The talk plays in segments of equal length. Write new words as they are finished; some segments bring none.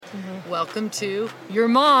Welcome to your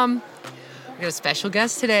mom. We got a special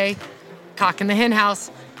guest today. Cock in the hen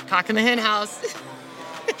house. Cock in the hen house.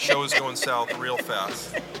 Show is going south real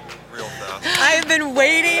fast. Real fast. I've been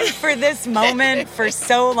waiting for this moment for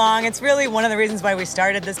so long. It's really one of the reasons why we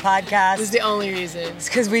started this podcast. This is the only reason. It's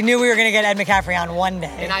because we knew we were going to get Ed McCaffrey on one day.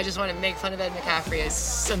 And I just want to make fun of Ed McCaffrey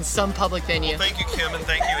in some public venue. Well, thank you, Kim, and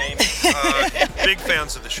thank you, Amy. Big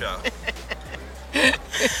fans of the show. This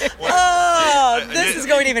is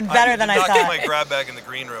going even better than I thought. I did not get my grab bag in the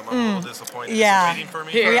green room. I'm a little disappointed. Yeah. Is it waiting for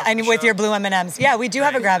me? Here. And with your blue M&Ms. Yeah, we do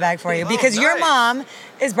have a grab bag for you because your mom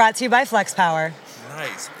is brought to you by Flex Power.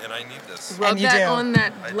 Nice, and I need this. Rub And you that do. on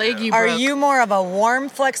that leg you Are broke. you more of a warm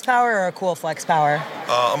Flex Power or a cool Flex Power?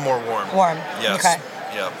 I'm more warm. Warm. Yes. Okay.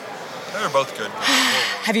 Yeah. They're both good.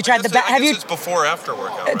 Have you tried the I guess have you? it's before after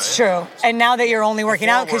workout, It's right? true. And now that you're only working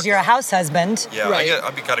out because you're a house husband. Yeah, Right.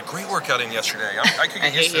 I got a great workout in yesterday. I could I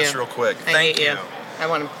get used hate to this you. real quick. I Thank hate you. I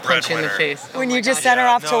want to punch you in the Breadwinner. face. When Oh you my just God. sent her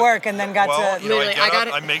off to no, work and then got well, to. you know, Literally, I I got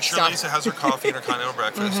up, it. I make sure Stop. Lisa has her coffee and her continental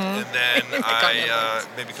breakfast, and then I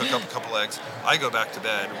maybe cook up a couple eggs. I go back to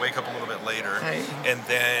bed, wake up a little bit later, Right. and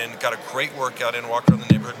then got a great workout in, walked around the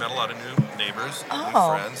neighborhood, met a lot of new neighbors, new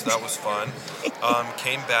friends. That was fun.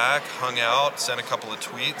 Came back, hung out, sent a couple of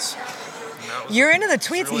tweets. You're into the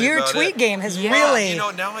tweets. really Your about tweet it. game has Yeah. really. You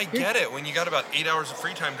know, now I get it. When you got about 8 hours of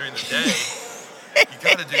free time during the day, you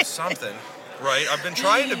got to do something. Right, I've been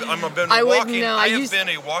trying to. I've been I wouldn't walking. know. I I have used- been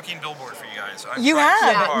a walking billboard for you guys. I've You tried so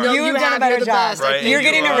have. hard. No, you you have done have. a better You're the job. best. Right. You're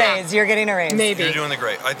You getting a are. raise. You're getting a raise. Maybe. You're doing the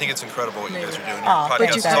great. I think it's incredible what you guys are doing. Your Aw, but podcast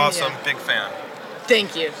you is guys- awesome. Big fan.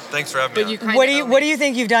 Thank you. Thanks for having But me. you on. kind What do you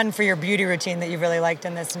think you've done for your beauty routine that you really liked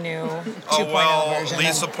in this new 2.0 well, version?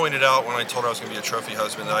 Lisa pointed out when I told her I was going to be a trophy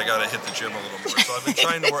husband that I got to hit the gym a little more. So I've been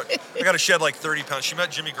trying to work. I got to shed like 30 pounds. She met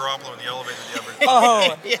Jimmy Garoppolo in the elevator the other day.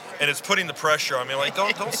 Oh. And it's putting the pressure on me. Like,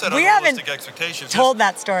 don't set We unrealistic haven't expectations. told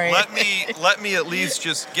Just that story. Let me at least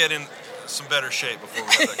just get in some better shape before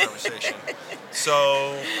we have that conversation. So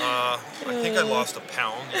I think I lost a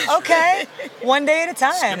pound yesterday. Okay, one day at a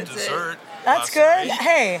time. Skipped dessert. That's last good. night.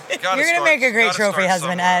 Hey, you're gonna make a great trophy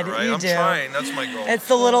husband, Ed. Right? You I'm do. trying. That's my goal. It's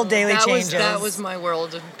the little daily changes. That was my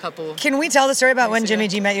world a couple. Can we tell the story about when Years Jimmy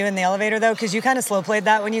ago. G met you in the elevator, though? Because you kind of slow played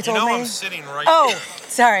that when you You told know me. I'm sitting right Oh, here.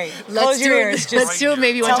 sorry. Close your ears. Just Let's do it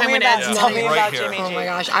maybe one tell time me when about, Ed's tell not me here. Right about here. Jimmy G. Oh my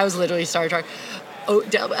gosh, I was literally Star Trek. Oh,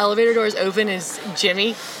 the elevator doors open is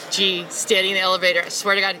Jimmy G standing in the elevator. I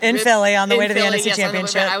swear to God. In Philly on the way to the Philly, NFC yes, on the way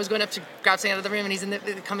Championship. back. I was going up to grab something out of the room, and he's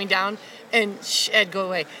coming down, and Ed, go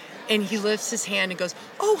away. And he lifts his hand and goes,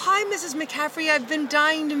 "Oh, hi, Mrs. McCaffrey. I've been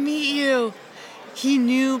dying to meet you." He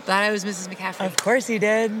knew that I was Mrs. McCaffrey. Of course he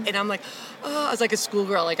did. And I'm like, oh, I was like a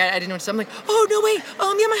schoolgirl. Like, I didn't know what to say. I'm like, oh, no, wait.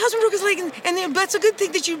 Yeah, my husband broke his leg, and that's a good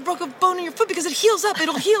thing that you broke a bone in your foot because it heals up.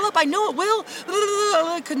 It'll heal up. I know it will.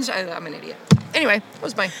 I couldn't. I'm an idiot. Anyway, that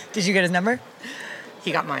was mine. Did you get his number?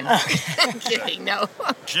 He got mine. I'm kidding. No.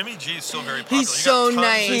 Jimmy G is still very popular. He's You got so tons of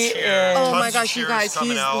nice. He cheers, is. Oh tons my of gosh, you cheers guys. coming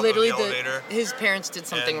He's out of literally the elevator. his parents did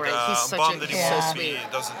something And, right. He's I'm such bummed a that he he's won't so be. sweet.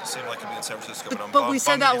 It doesn't seem like he'll be in San Francisco, but I'm But bummed. we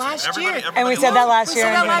said that he's- last everybody- year. And we said that last We year.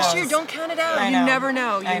 said that and last who year. knows? Don't count it out. I You know. never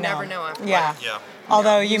know. I You know. never know. After Yeah. Yeah.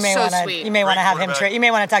 Although He's you may so want to, sweet. you may want to Great have him. quarterback. You may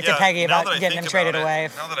want to talk to Yeah, Peggy now about that I getting think him traded about it- away.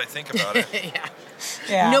 Now that I think about it. yeah.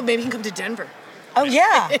 Yeah. No, maybe he can come to Denver. Oh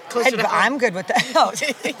yeah. Closer to home. I'm good with that. Oh.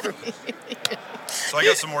 So I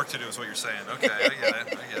got some work to do is what you're saying. Okay, I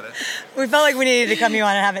get it. We felt like we needed to come you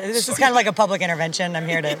on and have it. This is kind of like a public intervention. I'm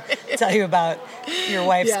here to tell you about your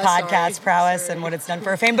wife's Yeah, podcast sorry. prowess Sorry. and what it's done for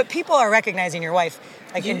her fame. But people are recognizing your wife,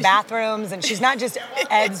 like in bathrooms, and she's not just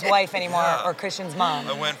Ed's wife anymore Yeah. or Christian's mom.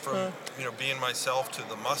 I went from being myself to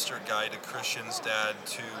the mustard guy to Christian's dad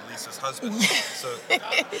to Lisa's husband. So and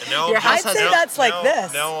now Your I'm house just- I'd say now- that's like now-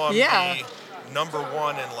 this. Now I'm Yeah. the number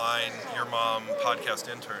one in line, your mom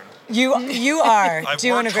podcast intern. You are I've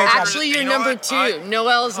doing a worked great hard. job. Actually, you're You know number what? two.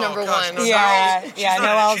 Noelle's number gosh, one. no, Yeah, she's yeah, not-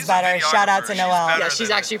 Noelle's she's a better. Shout out to videographer. Noelle. She's Yeah, better she's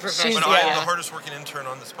than actually me. professional. But I'm yeah. the hardest working intern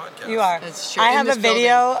on this podcast. You are. That's true. I In have a this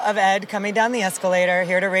video of Ed coming down the escalator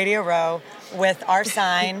here to Radio Row with our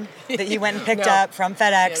sign that he went and picked No. up from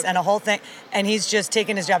FedEx Yeah. and a whole thing. And he's just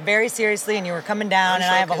taking his job very seriously, and you were coming down,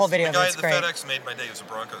 and I have a whole video The of guy it. at It's the great. FedEx made my day. He was a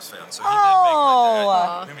Broncos fan, so he Oh. did make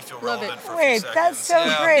my day. Made me feel Love it. relevant for a Wait, few that's so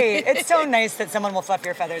seconds. Yeah. great. It's so nice that someone will fluff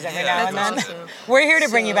your feathers every Yeah, now and that's then. awesome. We're here to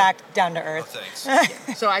bring you So- back down to Oh, earth.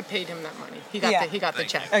 thanks. So I paid him that money. He got Yeah. the Thank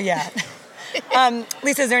check. Oh, yeah.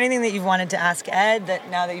 Lisa, is there anything that you've wanted to ask Ed that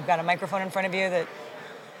now that you've got a microphone in front of you that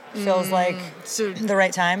feels like So the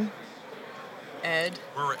right time? Ed,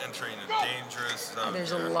 We're entering a dangerous zone.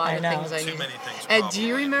 there's a here. lot I of know. things I Too need. many things. Ed, do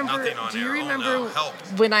you probably. remember? Nothing on Do you air. remember Oh, no. Help.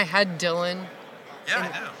 when I had Dylan Yeah, I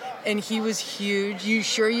do. and he was huge? You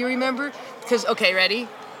sure you remember? Because okay, ready?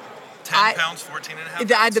 10 pounds, 14 and a half I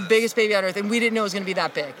had the ounces. biggest baby on earth, and we didn't know it was going to be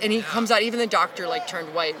that big. And he comes out, even the doctor like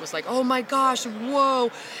turned white, was like, oh my gosh,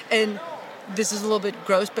 whoa. And this is a little bit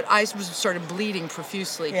gross, but I started bleeding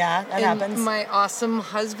profusely. Yeah, that happens. My awesome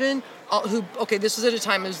husband, this was at a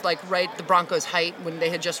time, it was like the Broncos' height when they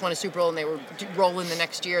had just won a Super Bowl and they were rolling the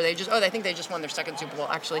next year. I think they just won their second Super Bowl,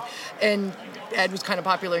 actually. And Ed was kind of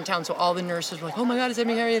popular in town, so all the nurses were like, oh my God, it's Ed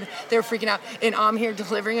McCaffrey. They were freaking out. And I'm here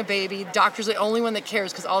delivering a baby. Doctor's the only one that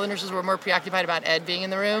cares because all the nurses were more preoccupied about Ed being in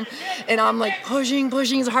the room. And I'm like pushing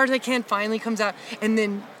as hard as I can. Finally comes out. And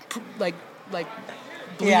then like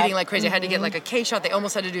bleeding like crazy. I had to get like a K shot. They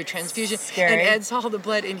almost had to do a transfusion. Scary. And Ed saw the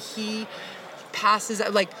blood and he passes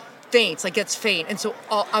out, faints, gets faint. And so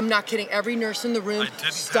I'm not kidding, every nurse in the room, I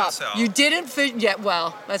didn't stop. pass out. You didn't fit yet.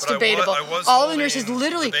 Well, that's But debatable. I was all the nurses holding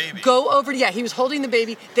literally the baby. go over. Yeah, he was holding the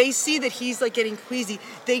baby. They see that he's getting queasy.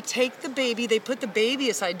 They take the baby. They put the baby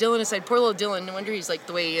aside. Dylan aside. Poor little Dylan. No wonder he's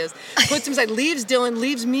the way he is. Puts him aside. Leaves Dylan.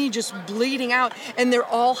 Leaves me just bleeding out. And they're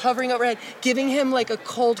all hovering overhead, giving him a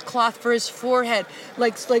cold cloth for his forehead,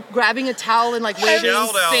 like grabbing a towel and waving,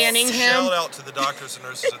 fanning him. Shout out to the doctors and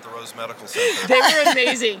nurses at the Rose Medical Center. They were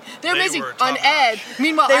amazing. They're amazing. were On top Ed. notch.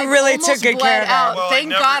 Meanwhile, They I really almost took good bled care of out. that. Well,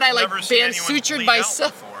 Thank God I never seen anyone sutured bleed out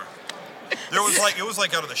myself. before. There was it was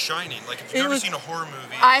out of The Shining. If you've ever seen a horror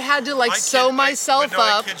movie, I had to sew myself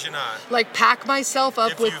up, I kid you not. pack myself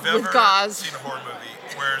up If with you've ever gauze. seen a horror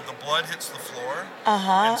movie where the blood hits the floor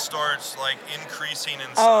and starts increasing in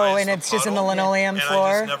size. Oh, and the it's just in the puddle, linoleum and floor.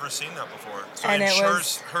 I just never seen that before. So And it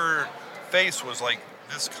was- her face was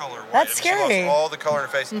this color white. That's She lost scary. all the color in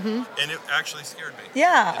her face, and it actually scared me.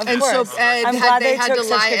 Yeah, of And course. so Ed I'm glad they they had took to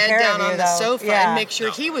such lie good Ed care down of you, on the though. sofa Yeah. and make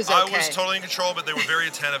sure he was okay. I was totally in control, but they were very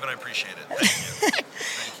attentive, and I appreciate it. Thank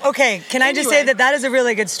you. Okay, can I just say Anyway. that is a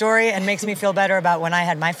really good story and makes me feel better about when I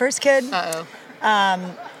had my first kid. Uh-oh.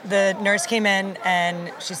 The nurse came in and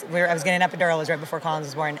I was getting an epidural. It was right before Collins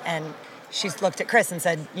was born, and she looked at Chris and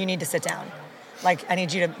said, "You need to sit down. I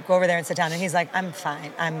need you to go over there and sit down." And he's like, "I'm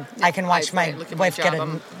fine. I can watch my look at my wife get job. a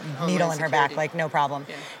I'm needle in Homeland her back. Security. No problem."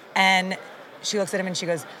 Yeah. And she looks at him and she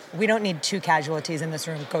goes, "We don't need 2 casualties in this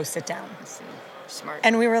room. Go sit down." Smart.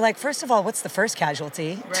 And we were like, first of all, what's the first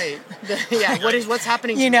casualty? Right. What's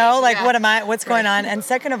happening to You know, me? what's going on? And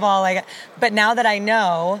second of all, but now that I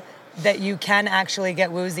know that you can actually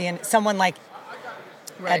get woozy and someone like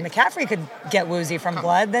Ed McCaffrey could get woozy from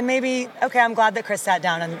blood, then maybe, okay, I'm glad that Chris sat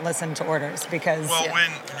down and listened to orders because... Well,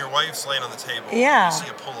 when your wife's laying on the table, Yeah. you see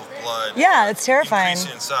a pool of blood. Yeah, it's terrifying.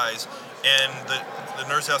 Increasing in size, and the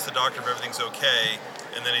nurse asks the doctor if everything's okay,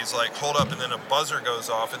 and then he's like, hold up, and then a buzzer goes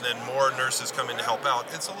off, and then more nurses come in to help out.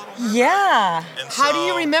 It's a little nerve-wracking. Yeah. And How do so-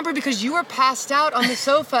 you remember? Because you were passed out on the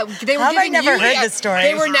sofa. They were How have I giving never you, heard this story?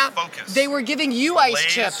 They were Laser focus. They were giving you ice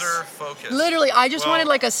chips. Laser focus. Literally, I just Well,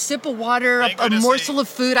 wanted a sip of water, thank a goodness morsel they- of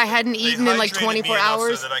food I hadn't They eaten in hydrated 24 me enough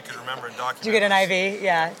hours. so that I could remember and document. Did you get an IV?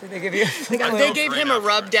 Yeah. Did they give you... They gave him a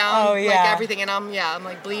rub down, Oh, yeah. everything, and I'm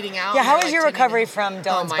bleeding out. Yeah, and how they're was your taking recovery it. from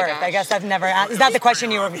Dylan's my birth? gosh. I guess I've never asked. Is that the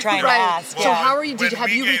question you were trying Right. to ask? So Yeah. how are you? When Have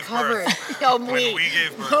we you gave recovered? birth- Oh, when wait. we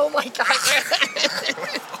gave birth. Oh my gosh.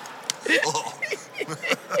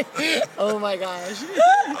 Oh my gosh.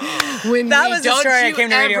 When That we, was the don't story I you came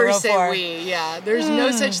to Radio ever Row say for. we. Yeah, there's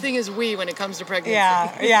no such thing as we when it comes to pregnancy.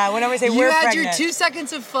 Yeah. Whenever we say You we're had pregnant. your 2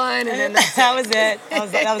 seconds of fun, and then that's That was it.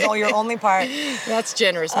 That was all your only part. That's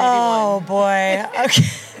generous. Maybe Oh one. boy. Okay.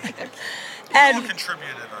 We all And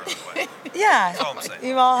contributed our own way. yeah, That's all I'm saying.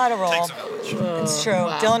 you all had a role. Takes a village. It's true.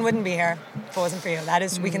 Wow. Dylan wouldn't be here if it wasn't for you. That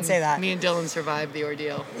is, we can say that. Me and Dylan survived the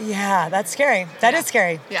ordeal. Yeah, that's scary. That is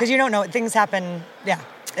scary Yeah. because you don't know things happen. Yeah,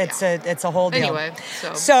 it's a whole deal. Anyway,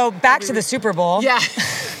 so back to the Super Bowl. Yeah.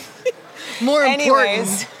 More Anyways.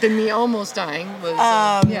 important than me almost dying was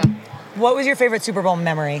yeah. What was your favorite Super Bowl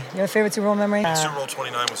memory? You have a favorite Super Bowl memory? Super Bowl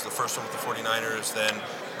 29 was the first one with the 49ers. Then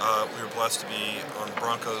we were blessed to be on the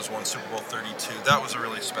Broncos, won Super Bowl 32. That was a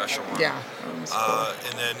really special one. Yeah. that was cool.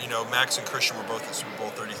 And then, Max and Christian were both at Super Bowl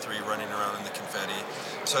 33 running around in the confetti.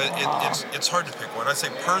 So it's hard to pick one. I'd say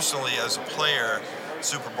personally, as a player,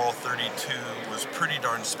 Super Bowl 32 was pretty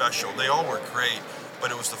darn special. They all were great,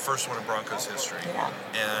 but it was the first one in Broncos history. Yeah.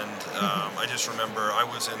 And I just remember I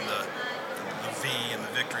was in the V in the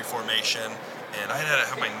victory formation, and I had to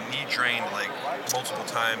have my knee drained multiple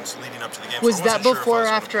times leading up to the game. Was so I that wasn't sure if before or I was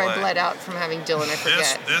gonna after I play. bled out from having Dylan? I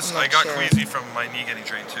forget. This I'm not I got sure. queasy from my knee getting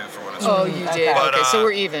drained too, for what it's Oh, worth. you Okay. did? But, Okay, so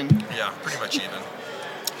we're even. Yeah, pretty much even.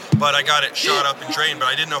 but I got it shot up and drained, but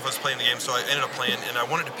I didn't know if I was playing the game, so I ended up playing, and I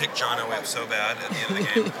wanted to pick John Elway up so bad at the end of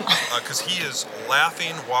the game, because he is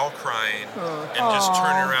laughing while crying, and just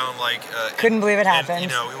turning around like... Couldn't believe it happened.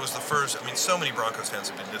 And, it was the first, so many Broncos fans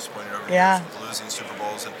have been disappointed over the Yeah. years with losing Super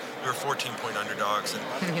Bowls, and we were 14-point underdogs,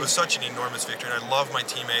 and it was such an enormous victory, and I love my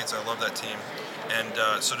teammates, I love that team, and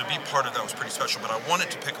so to be part of that was pretty special, but I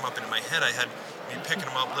wanted to pick him up, and in my head I had me picking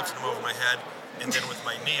him up, lifting him over my head, and then with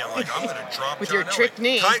my knee, I'm like, I'm going to drop with John your Elway. trick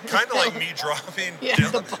knee. Kind of like me dropping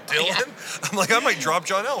Dylan. Yeah. I'm like, I might drop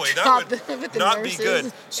John Elway. That would not be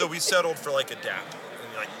good. So we settled for like a dap.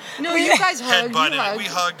 No, you guys hugged. Headbutted. We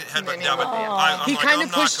hugged, headbutted. Yeah, but I'm he like, kind I'm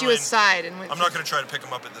of pushed not you going, aside and went. I'm not going to try to pick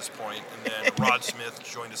him up at this point. And then Rod Smith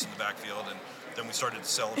joined us in the backfield, and then we started to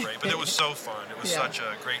celebrate. But it was so fun. It was such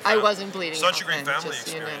a great. I wasn't bleeding. Such a great out family then,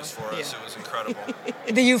 experience for us. It was incredible.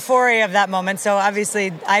 The euphoria of that moment. So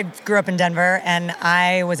obviously, I grew up in Denver, and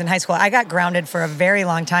I was in high school. I got grounded for a very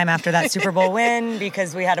long time after that Super Bowl win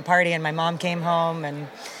because we had a party, and my mom came home, and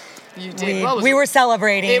you did. we were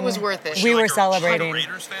celebrating. It was worth it. We were celebrating. Was she like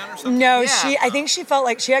a Raiders fan or something? No, Yeah. I think she felt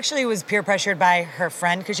like she actually was peer pressured by her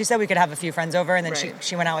friend because she said we could have a few friends over, and then Right.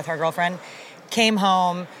 she went out with her girlfriend, came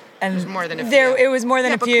home. And it was more than a few. It was more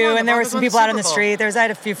than a but few, come on, and there were Broncos some won the people out in Super the Bowl. street. I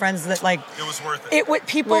had a few friends that like. It was worth it.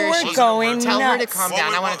 People Where is were she? going Tell her to nuts. calm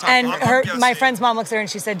down. I want to talk. And to her. my friend's mom looks at her and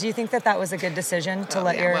she said, "Do you think that was a good decision to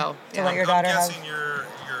let your daughter I'm have?" guessing your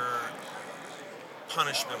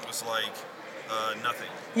punishment was like nothing.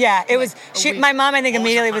 Yeah, it was. My mom, I think, What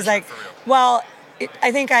was your immediately was like, punishment for "Well,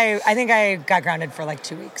 I think I got grounded for like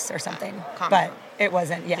 2 weeks or something, Calm but down. it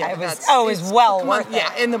wasn't. Yeah, it was. that's- Oh, it was it's- well come on, worth it.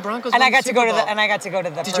 Yeah, and the Broncos. And won I got to go to Super the Bowl.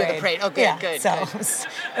 parade. Did you go to the parade? Oh, good, yeah, good, So good.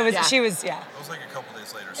 it was. Yeah. She was. Yeah. It was like a couple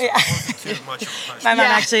days later, so Yeah. it wasn't too much of a punishment. My mom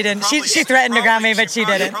Yeah. actually didn't. She Probably- threatened to ground me, probably- but she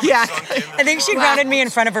didn't. probably Yeah. sunk into I think she the grounded me in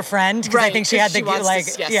front of her friend because I Right, think she had 'cause the she wants like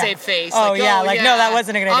to, save face. Oh like, yeah, oh, like yeah. no, that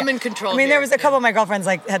wasn't a good idea. I'm in control. I mean, there here. was a couple of my girlfriends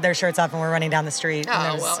like had their shirts off and were running down the street. Oh, and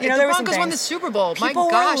there was, well, you know, the there were some Broncos won the things. Super Bowl. People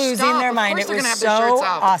My gosh, were losing stop. their Of mind. course It they're was gonna have their shirts so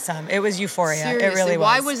off. awesome. It was euphoria. Seriously, It really was.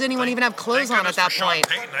 why was anyone even have clothes Thank on at goodness that for Sean point?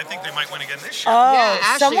 Payton. I think they might win again this year. Oh, Yeah,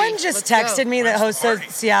 Ashley, someone just let's go. texted me that Where's hosts the a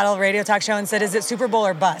party? Seattle radio talk show and said, "Is it Super Bowl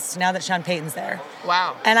or bust?" Now that Sean Payton's there.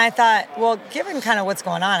 Wow. And I thought, well, given kind of what's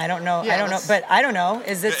going on, I don't know. Yeah, I don't know, let's- but I don't know.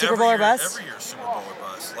 Is it Yeah, Super every Bowl or year- bust? Every year, Super Bowl or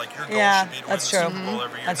bust. Like your goal Yeah, should be to win that's the true. Super Bowl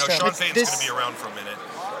every year. That's No, true. Sean But Payton's this- going to be around for a minute.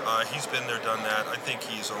 He's been there, done that. I think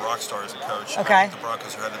he's a rock star as a coach. Okay. I think the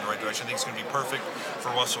Broncos are headed in the right direction. I think he's going to be perfect for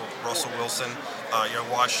Russell Wilson.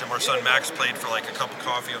 Watched him. Our son Max played for like a cup of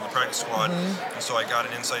coffee on the practice squad, and so I got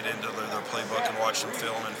an insight into their playbook and watched him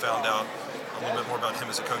film and found out a little bit more about him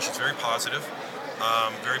as a coach. He's very positive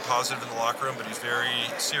in the locker room, but he's very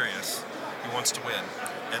serious. He wants to win.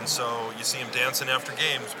 And so you see him dancing after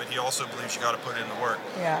games, but he also believes you got to put in the work.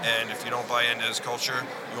 Yeah. And if you don't buy into his culture,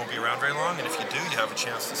 you won't be around very long. And if you do, you have a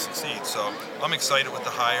chance to succeed. So I'm excited with the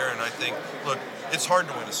hire, and I think, look, it's hard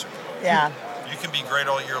to win a Super Bowl. Yeah. You can be great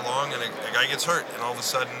all year long, and a guy gets hurt, and all of a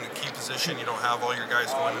sudden, key position, you don't have all your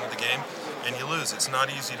guys going into the game, and you lose. It's not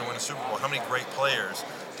easy to win a Super Bowl. How many great players,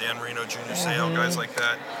 Dan Marino, Junior Seau, guys like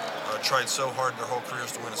that, tried so hard their whole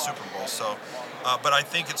careers to win a Super Bowl. So, but I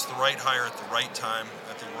think it's the right hire at the right time.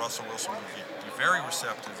 I think Russell Wilson will be very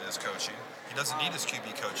receptive to his coaching. He doesn't need his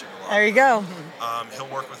QB coaching a lot. There you go. He'll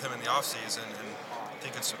work with him in the offseason, and I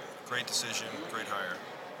think it's a great decision, great hire.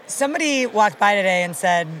 Somebody walked by today and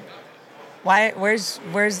said, Where's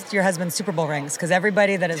your husband's Super Bowl rings? Because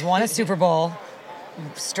everybody that has won a Super Bowl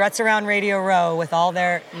struts around Radio Row with all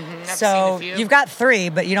their. I've So seen a few. you've got 3,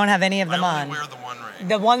 but you don't have any of them I on. only wear the one ring.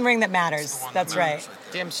 The one ring that matters. It's the one That's that right. matters there.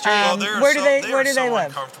 Damn straight. Where do they so live?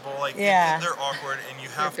 Uncomfortable. Like Yeah. they're awkward, and you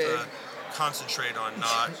have They're to big. concentrate on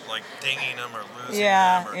not like dinging them or losing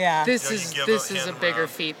Yeah, them. Or, yeah. This you is give this a is a hand bigger around.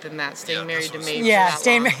 feat than that. Staying Yeah, married this to was- me. Yeah, for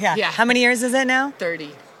that long. yeah. How many years is it now?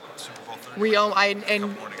 30. Super Bowl 30. We own, and Couple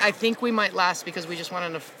more to go. I think we might last because we just went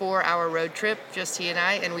on a 4-hour road trip, just he and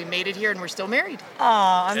I, and we made it here, and we're still married. Oh,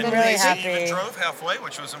 I'm And really they happy. even drove halfway,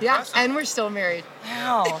 which was Yeah, impressive. and we're still married.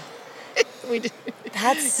 Wow. We did.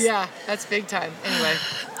 That's Yeah, that's big time. Anyway,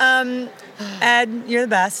 Ed, you're the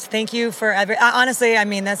best. Thank you for honestly, I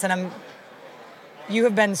mean this, and you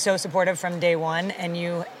have been so supportive from day one, and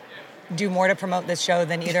you do more to promote this show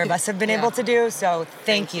than either of us have been Yeah. able to do. So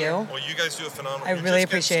thank you. Well, you guys do a phenomenal. I you're really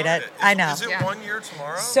just getting appreciate it. started. I know. Is it Yeah. 1 year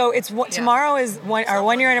tomorrow? So it's tomorrow is our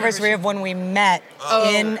 1 year anniversary of when we met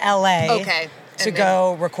in LA. Okay. To And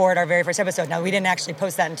go record our very first episode. Now we didn't actually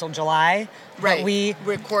post that until July. Right. But we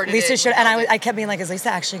Recorded Lisa it, should, we and held it. I kept being like, is Lisa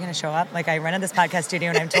actually going to show up? Like I rented this podcast studio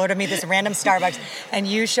and I told her to meet this random Starbucks, and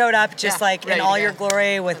you showed up just Yeah, like in ready all to your go.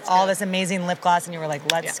 glory with Let's all go. this amazing lip gloss, and you were like,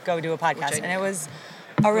 let's Yeah. go do a podcast, I and did. it was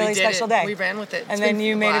a really We did special it. day. We ran with it. And It's then been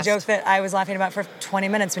you a made a blast. joke that I was laughing about for 20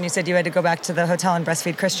 minutes when you said you had to go back to the hotel and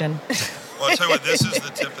breastfeed Christian. Well, I'll tell you what, this is the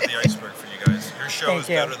tip of the iceberg for you guys. Your show Thank is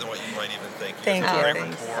you. better than what you might even think. Thank have you. a great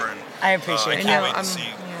Thanks. rapport, and I appreciate I that. can't I wait know, to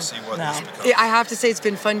see what No. this becomes. Yeah, I have to say it's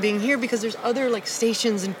been fun being here because there's other like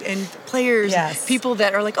stations and players, Yes. and people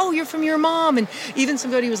that are like, oh, you're from your mom, and even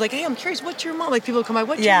somebody was like, hey, I'm curious, what's your mom? Like people come by,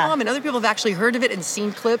 what's Yeah. your mom? And other people have actually heard of it and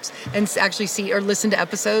seen clips and actually see or listen to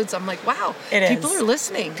episodes. I'm like, wow, It is. people are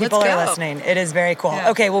listening. People Let's are go. listening. It is very cool. Yeah.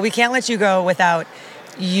 Okay, well, we can't let you go without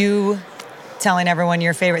you telling everyone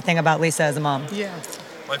your favorite thing about Lisa as a mom. Yeah.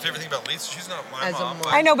 My favorite thing about Lisa, she's not my As a mom. mom.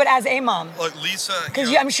 I know, but as a mom. Like Lisa, Because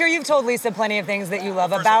you know, I'm sure you've told Lisa plenty of things that you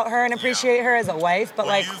love First about of- her and yeah. appreciate her as a wife, but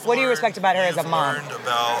well, like, you've what do you learned- respect about her as a you've mom? learned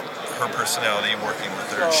about her personality working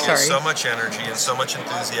with her. She has Sorry. so much energy and so much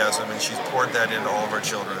enthusiasm, and she's poured that into all of our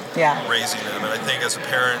children, Yeah. raising them. And I think as a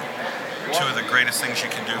parent, two of the greatest things you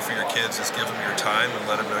can do for your kids is give them your time and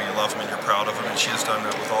let them know you love them and you're proud of them. And she has done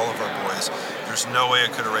that with all of our boys. There's no way I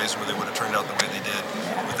could have raised them where they would have turned out the way they did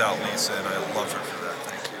without Lisa, and I love her for that.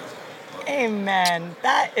 Thank you. Amen.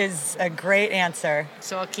 That is a great answer.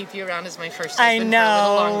 So I'll keep you around as my first I husband for a little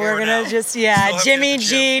know. longer. We're For gonna now. just, Still have to Jimmy hit the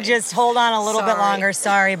G, gym. just hold on a little bit Sorry. longer.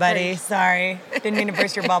 Sorry, buddy. Sorry. Didn't mean to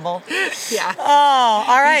burst your bubble. Yeah. Oh,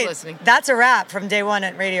 all right. listening. That's a wrap from day one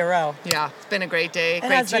at Radio Row. Yeah. It's been a great day. It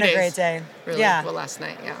Great has 2 been a days. great day. Really. Yeah. Well, last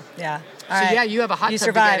night, yeah. Yeah. So yeah, you have a hot tub to get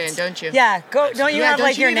survived. in, don't you? Yeah. Go. Don't you Yeah, have don't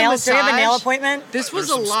like you your need a nails? Do you have a nail massage? appointment? This was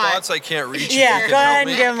There's a some lot. spots I can't reach. if Yeah. you Go can help ahead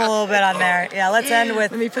and me. give him a little bit on there. Yeah. Let's end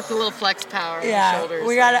with. Let me put the little flex power on your Yeah. shoulders.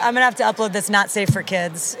 We got. I'm gonna have to upload this. Not safe for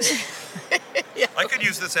kids. I could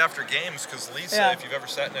use this after games because Lisa, Yeah. if you've ever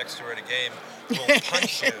sat next to her at a game, will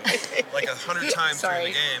punch you like 100 times during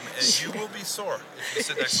the Sorry. game, and you will be sore if you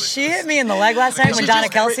sit next to She hit me in the leg last night when She Donna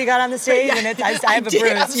just- Kelsey got on the stage, and I have a did.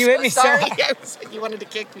 bruise. I'm You hit me so sorry. hard. You wanted to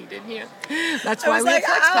kick me, didn't you? That's I why was we like,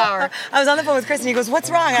 have flex "Ow." power. I was on the phone with Chris, and he goes, "What's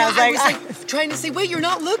wrong?" And I was I like, was like trying to say, wait, you're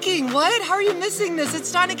not looking. What? How are you missing this?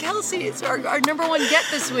 It's Donna Kelsey. It's our number one get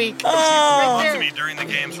this week. Oh. Right Come there. to me during the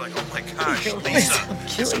games, like, oh my gosh, Lisa,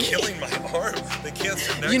 it's killing my arm. They can't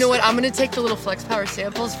sit next You know what? to I'm going to take the little Flex Power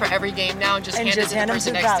samples for every game now and just hand it to the hand them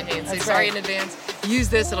person to next Beth. to me and say, That's sorry right. in advance. Use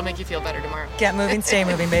this. It'll make you feel better tomorrow. Get moving, stay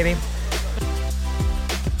moving, baby.